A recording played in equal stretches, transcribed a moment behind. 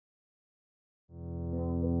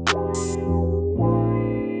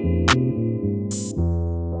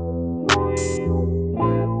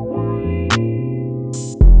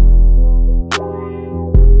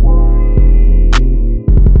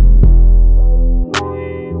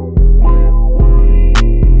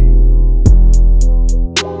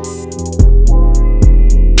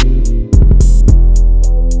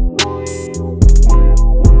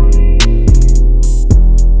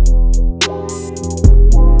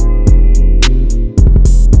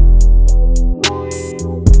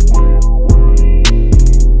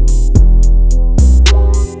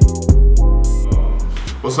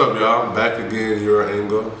What's up, y'all? Back again, your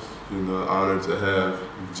angle. Honored to have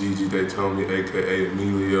Gigi Datome, aka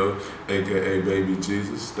Emilio, aka Baby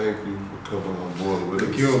Jesus. Thank you for coming on board with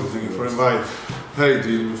us. Thank you for inviting. Hey,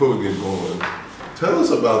 Gigi, before we get going, tell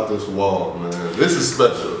us about this wall, man. This is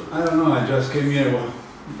special. I don't know, I just came here,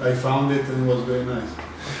 I found it and it was very nice.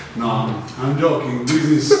 No, I'm joking. This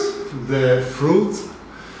is the fruit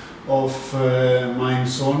of my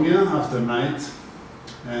insomnia after night,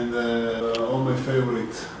 and all my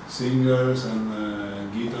favorite singers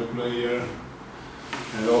and guitar player,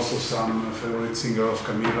 and also some favorite singer of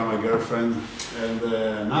Camila, my girlfriend, and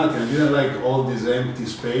nothing. I didn't like all this empty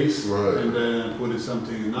space, right. And then put it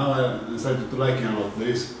something. Now I decided to like it a lot. There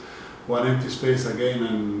is one empty space again,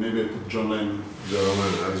 and maybe I put John Lennon. John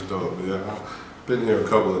Lennon, that's dope. Yeah, I've been here a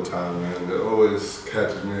couple of times, man. It always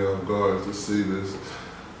catches me off guard to see this.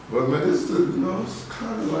 But man, it's it's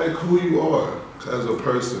kind of like who you are as a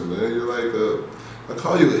person, man. You're like I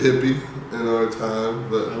call you a hippie in our time,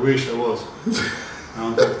 but I wish I was. I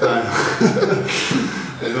don't have time.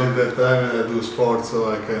 I don't have time, and I do sports,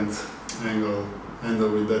 so I can't handle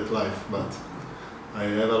with that life. But I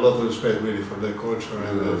have a lot of respect really for the culture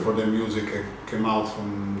and for the music that came out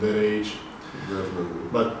from their age. Definitely.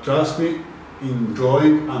 But trust me, in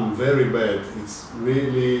drawing I'm very bad. It's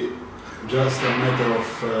really just a matter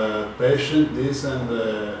of patience,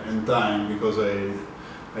 and time, because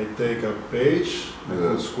I take a page, I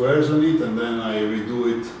put squares on it, and then I redo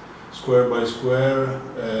it square by square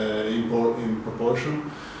in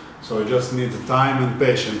proportion. So I just need the time and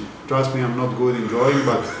patience. Trust me, I'm not good in drawing,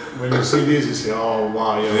 but when you see this, you say, oh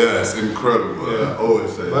wow, yeah, it's incredible. Yeah. I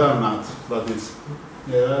always say but I'm not. But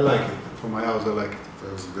I like it. For my house, I like it.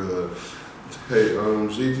 That's good. Hey,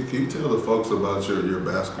 Gigi, can you tell the folks about your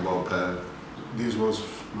basketball path? This was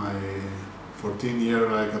my 14th year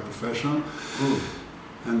like a professional.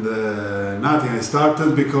 And nothing. I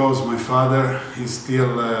started because my father is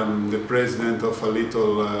still the president of a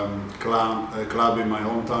little club in my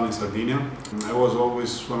hometown in Sardinia. I was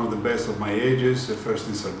always one of the best of my ages, first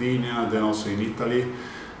in Sardinia, then also in Italy.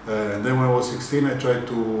 And then when I was 16, I tried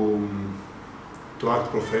to act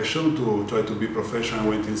professional, to try to be professional. I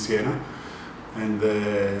went in Siena. And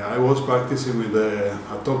I was practicing with a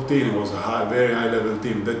top team. It was a very high level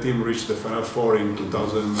team. That team reached the Final Four in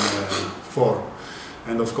 2004.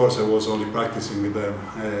 And of course I was only practicing with them.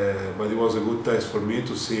 But it was a good test for me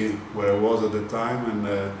to see where I was at the time, and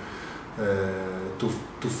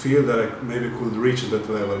to feel that I maybe could reach that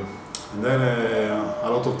level. And then a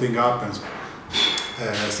lot of things happened.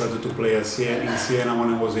 I started to play in Siena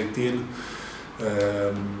when I was 18.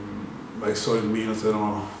 I saw in minutes, I don't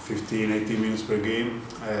know, 15, 18 minutes per game.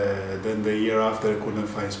 Then the year after I couldn't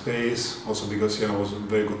find space, also because Siena was a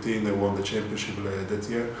very good team, they won the championship that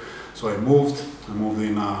year. So I moved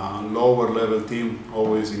in a lower level team,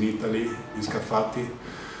 always in Italy, in Scafati,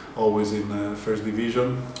 always in first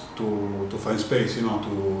division, to find space,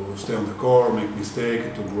 to stay on the court, make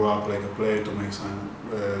mistakes, to grow up like a player, to make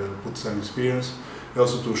put some experience,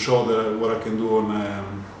 also to show what I can do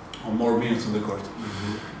on more minutes on the court.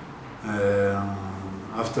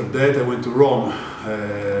 After that I went to Rome.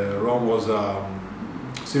 Rome was a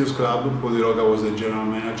serious club. Bodiroga was the general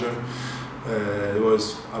manager. There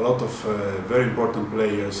was a lot of very important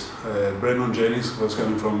players. Brandon Jennings was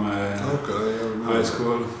coming from high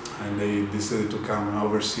school, and they decided to come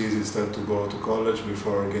overseas instead to go to college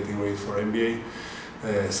before getting ready for NBA.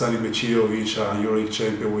 Sani Becirovic, a EuroLeague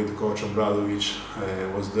champion with coach Obradovic,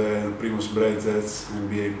 was there. Primoz Brezec,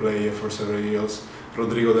 NBA player for several years.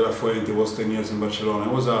 Rodrigo de la Fuente was 10 years in Barcelona.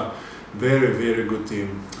 It was a very, very good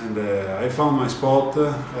team. And I found my spot.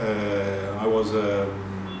 I was a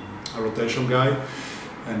rotation guy.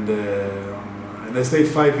 And I stayed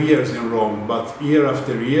 5 years in Rome. But year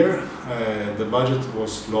after year, the budget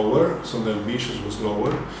was lower, so the ambition was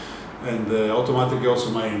lower. And automatically also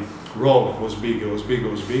my role was bigger,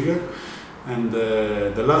 bigger. And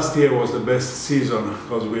the last year was the best season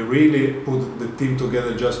because we really put the team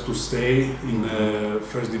together just to stay in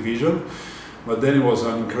first division. But then it was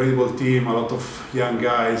an incredible team, a lot of young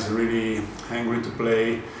guys really hungry to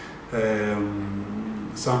play.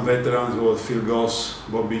 Some veterans were Phil Goss,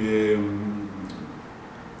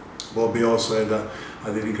 Bobby also had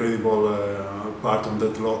an incredible part of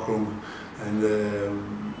that locker room. And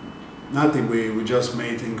nothing, we just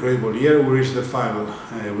made an incredible year. We reached the final.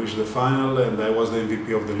 And I was the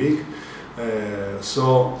MVP of the league.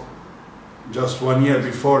 So just 1 year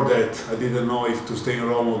before that, I didn't know if to stay in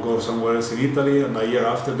Rome or go somewhere else in Italy. And a year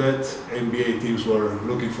after that, NBA teams were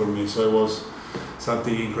looking for me. So it was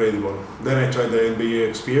something incredible. Then I tried the NBA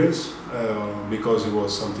experience because it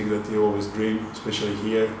was something that you always dream, especially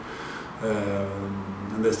here.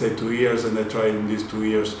 and I stayed 2 years, and I tried in these 2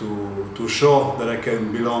 years to show that I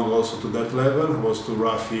can belong also to that level. It was too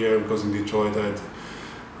rough here because in Detroit I had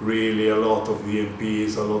really a lot of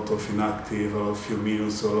DMPs, a lot of inactive, a few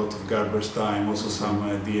minutes, a lot of garbage time, also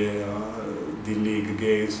some D-League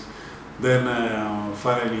games. Then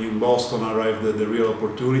finally in Boston arrived the real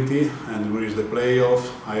opportunity and we reached the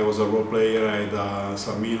playoff. I was a role player, I had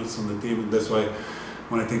some minutes on the team. That's why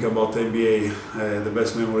when I think about NBA, the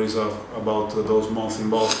best memories are about those months in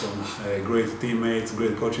Boston. Great teammates,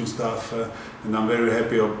 great coaching staff, and I'm very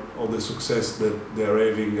happy of the success that they are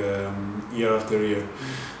having year after year.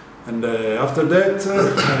 And after that,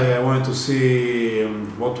 I wanted to see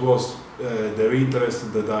what was their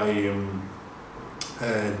interest that I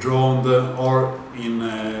drawn or in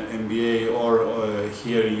NBA or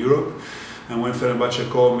here in Europe. And when Fenerbahce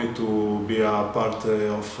called me to be a part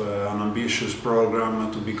of an ambitious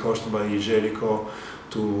program, to be coached by Jeliko,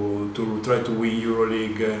 to try to win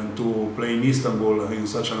EuroLeague and to play in Istanbul in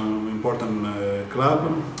such an important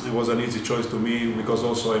club, it was an easy choice to me because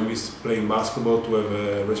also I miss playing basketball to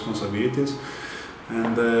have responsibilities,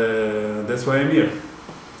 and that's why I'm here.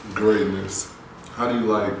 Greatness. How do you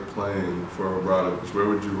like playing for Obradović? Where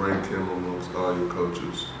would you rank him amongst all your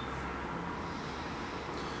coaches?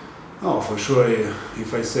 Oh, for sure,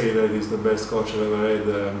 if I say that he's the best coach I've ever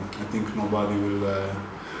had, I think nobody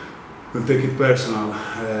will take it personal.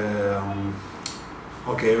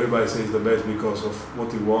 Okay, everybody says the best because of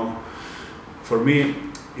what he won. For me,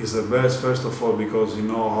 he's the best, first of all, because you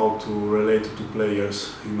know how to relate to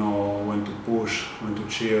players, you know when to push, when to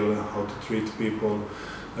chill, how to treat people.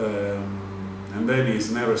 And then he's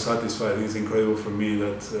never satisfied. It's incredible for me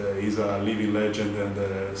that he's a living legend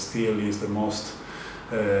and still is the most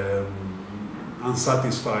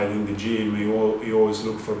unsatisfied in the gym. He always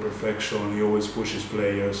looks for perfection, he always pushes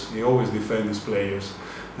players, he always defends his players,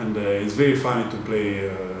 and it's very funny to play,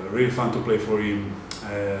 really fun to play for him.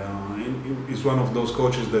 He's one of those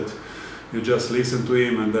coaches that you just listen to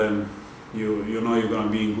him and then you know you're going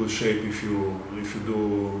to be in good shape if you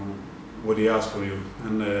do what he asks for you.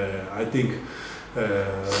 And I think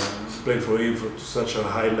playing for him to such a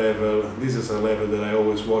high level, this is a level that I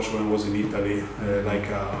always watched when I was in Italy, like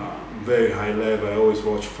a very high level. I always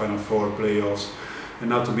watch Final Four playoffs, and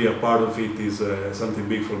now to be a part of it is something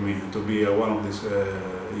big for me. To be one of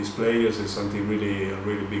his players is something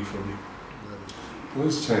really big for me.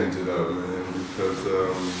 Let's change it up, man, because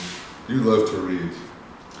you love to read.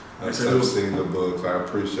 I've seen the books. I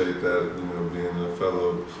appreciate that, you know, being a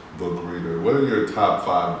fellow book reader. What are your top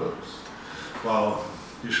 5 books? Wow,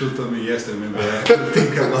 you should tell me yesterday, maybe I could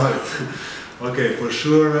think about it. Okay, for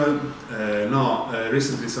sure,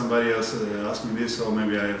 recently somebody else asked me this, so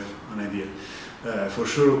maybe I have an idea. For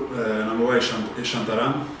sure, number 1 is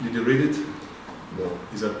Shantaram. Did you read it? No.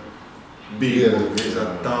 It's a big book, it's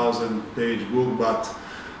a 1,000-page book, but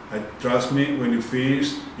trust me, when you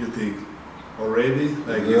finish, you think, already?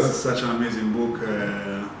 Like, it's such an amazing book.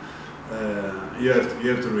 You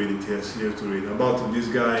have to read it, yes, you have to read. About this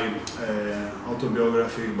guy,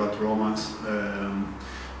 autobiography, but romance,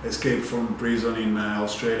 escaped from prison in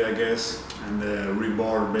Australia, I guess, and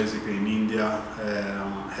reborn basically in India,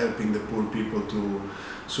 helping the poor people to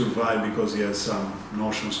survive because he has some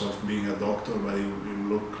notions of being a doctor, but he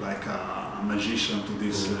looked like a magician to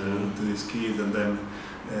these kids, and then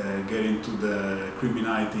get into the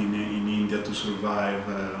criminality in India to survive.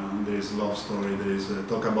 There is love story, there is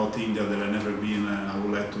talk about India that I've never been, I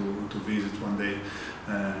would like to visit one day.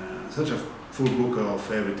 Such a full book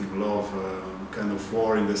of everything, love, kind of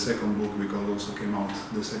war in the second book, because also came out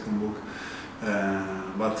the second book.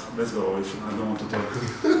 But let's go, if I don't want to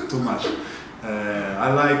talk too much.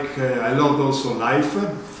 I loved also Life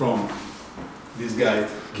from this guy,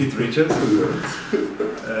 Keith Richards.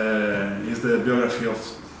 It's the biography of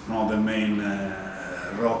one of the main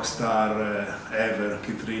rock star ever,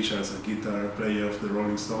 Keith Richards, a guitar player of the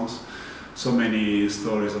Rolling Stones. So many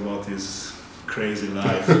stories about his crazy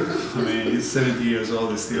life. I mean, he's 70 years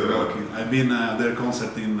old, he's still rocking. I've been at their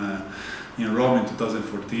concert in Rome in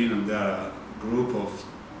 2014, and they are a group of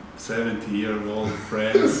 70-year-old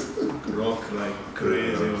friends, rock like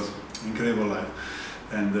crazy. It was incredible life.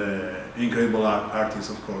 And incredible artist,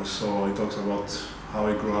 of course. So he talks about how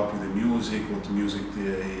he grew up with the music, what music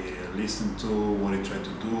he listened to, what he tried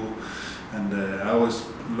to do. And I always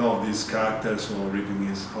loved this character, so reading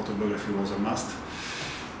his autobiography was a must.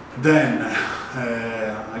 Then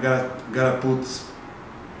I gotta put,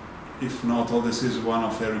 if not all this is one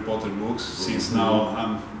of Harry Potter books, since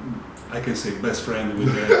now I can say best friend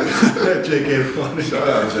with J.K. Rowling. Shout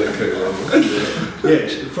out J.K. Rowling.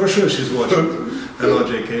 Yeah, for sure she's watching. Hello,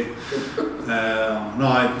 J.K.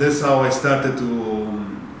 That's how I started to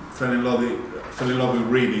fell in love with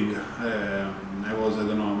reading. I was, I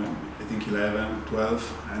don't know, I think 11,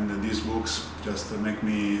 12, and these books just make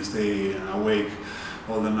me stay awake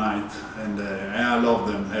all the night, and I love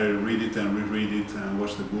them. I read it and reread it and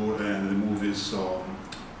watch the book and the movies, so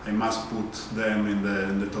I must put them in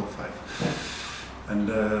the top 5. And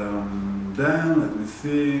then let me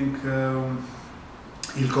think.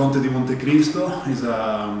 Il Conte di Monte Cristo is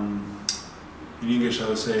in English I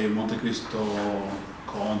would say Monte Cristo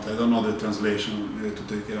Conte. I don't know the translation to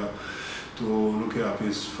take it up. To look it up.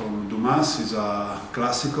 Is from Dumas. Is a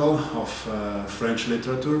classical of French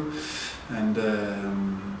literature, and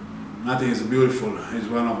I think it's beautiful. It's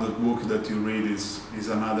one of the books that you read is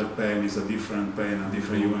another pen, is a different pen, a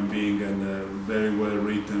different human being, and very well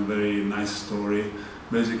written, very nice story.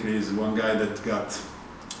 Basically, it's one guy that got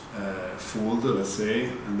fooled, let's say,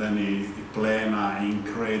 and then he planned an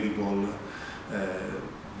incredible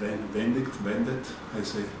vendetta, I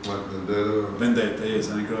say. Like vendetta? Vendetta, yes,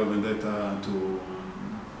 an incredible vendetta to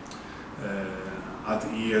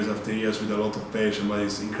at years after years with a lot of passion, but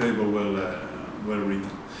it's incredible, well written.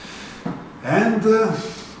 And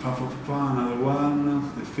another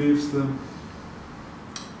one, the 5th.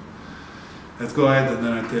 Let's go ahead and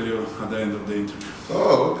then I tell you at the end of the interview.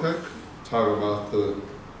 Oh, okay. Talk about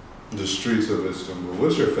the streets of Istanbul.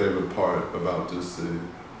 What's your favorite part about this city?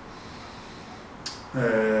 They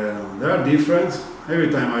are different. Every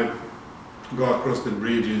time I go across the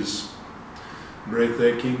bridge is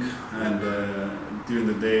breathtaking, and during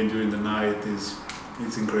the day and during the night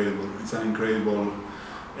it's incredible. It's an incredible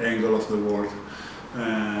angle of the world.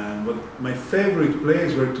 But my favorite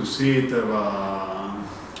place where to sit have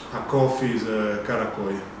a coffee is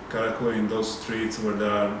Karaköy. Karaköy, in those streets where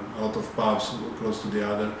there are a lot of pubs close to the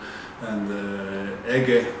other. And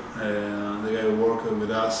Ege, the guy who worked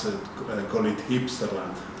with us, call it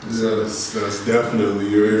hipsterland. Yes, that's definitely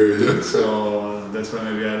your area. So that's why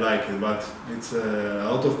maybe I like it. But it's a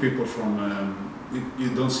lot of people from. You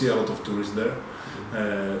don't see a lot of tourists there,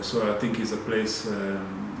 so I think it's a place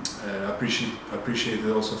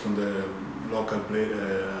appreciated also from the local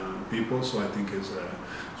people. So I think it's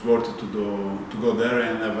worth it to go there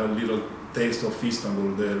and have a little taste of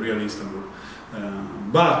Istanbul, the real Istanbul.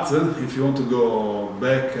 But if you want to go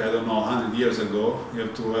back, I don't know, 100 years ago, you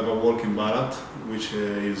have to have a walk in Balat, which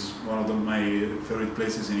is one of my favorite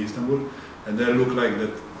places in Istanbul. And there look like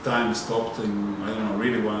that time stopped in, I don't know,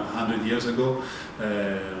 really 100 years ago.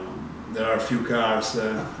 There are few cars,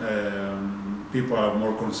 people are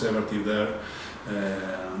more conservative there.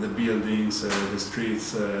 The buildings, the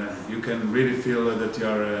streets, you can really feel that you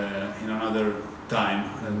are in another time.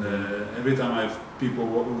 And every time I have people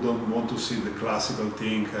who don't want to see the classical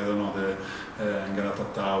thing, I don't know, the Galata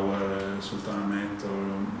Tower, Sultanahmet or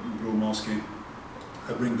Blue Mosque,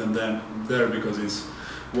 I bring them there because it's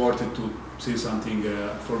worth it to see something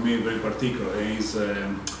for me very particular. It's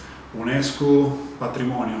UNESCO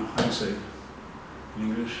Patrimonio, how do you say in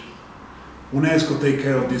English? UNESCO take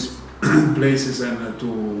care of these places and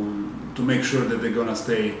to make sure that they're gonna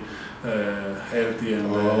stay healthy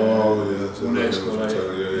and yes, UNESCO, like,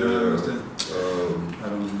 yeah. understand? I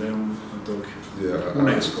don't talk. Yeah,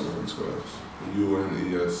 UNESCO.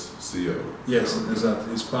 UNESCO. Yes,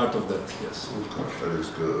 exactly. It's part of that. Yes. Okay, that is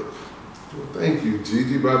good. Well, thank you,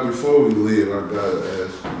 Gigi. But before we leave, I gotta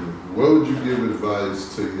ask you, what would you give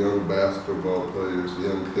advice to young basketball players,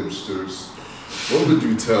 young hipsters? What would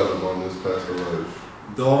you tell them on this path of life?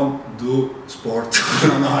 Don't do sport.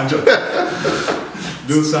 No, I'm joking.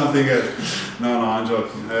 Do something else. No, I'm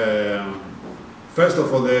joking. First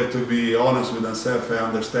of all, they have to be honest with themselves and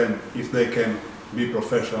understand if they can be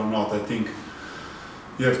professional or not. I think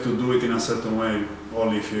you have to do it in a certain way,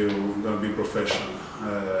 only if you're going to be professional.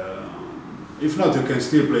 If not, you can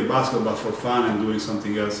still play basketball for fun and doing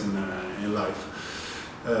something else in life.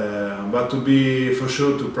 But to be, for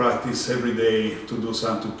sure, to practice every day, to do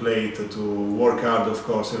something, to play it, to work hard, of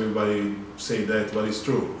course, everybody say that, but it's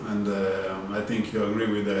true. And I think you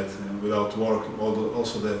agree with that. And without work,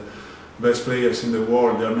 also the best players in the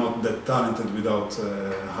world, they are not that talented without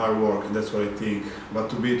hard work, and that's what I think. But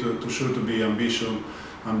to be to be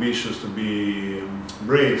ambitious, to be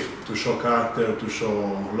brave, to show character, to show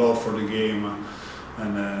love for the game,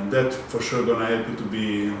 and that for sure gonna help you to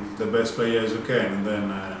be the best player as you can. And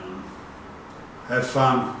then have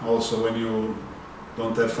fun also when you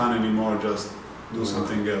don't have fun anymore, just do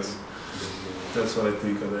something else. That's what I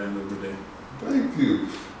think at the end of the day. Thank you.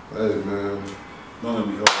 Hey man. Don't let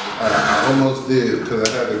me hold it. I almost did because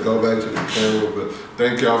I had to go back to the camera, but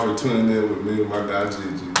thank y'all for tuning in with me and my guy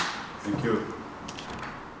Gigi. Thank you.